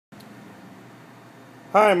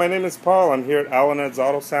Hi, my name is Paul. I'm here at Alan Ed's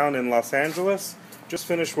Auto Sound in Los Angeles. Just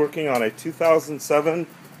finished working on a 2007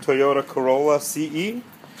 Toyota Corolla CE.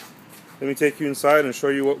 Let me take you inside and show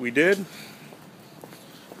you what we did.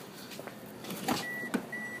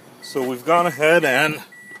 So we've gone ahead and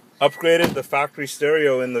upgraded the factory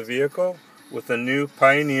stereo in the vehicle with a new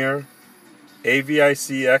Pioneer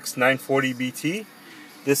AVIC-X940BT.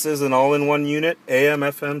 This is an all-in-one unit, AM,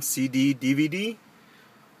 FM, CD, DVD.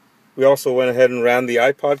 We also went ahead and ran the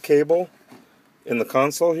iPod cable in the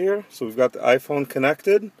console here. So we've got the iPhone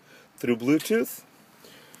connected through Bluetooth.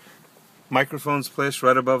 Microphone's placed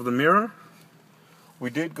right above the mirror. We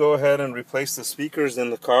did go ahead and replace the speakers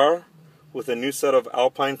in the car with a new set of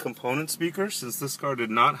Alpine component speakers. Since this car did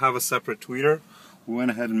not have a separate tweeter, we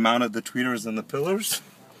went ahead and mounted the tweeters in the pillars.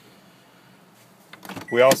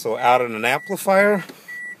 We also added an amplifier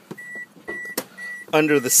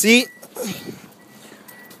under the seat,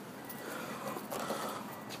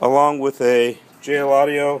 along with a JL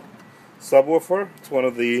Audio subwoofer. It's one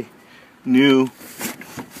of the new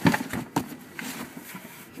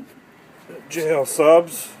JL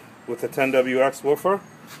subs with a 10WX woofer.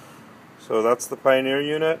 So that's the Pioneer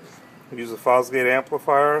unit. We use a Fosgate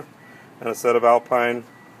amplifier and a set of Alpine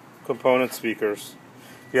component speakers.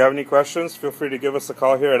 If you have any questions, feel free to give us a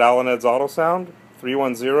call here at Alan Ed's Auto Sound,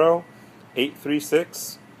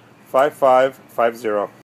 310-836-5550.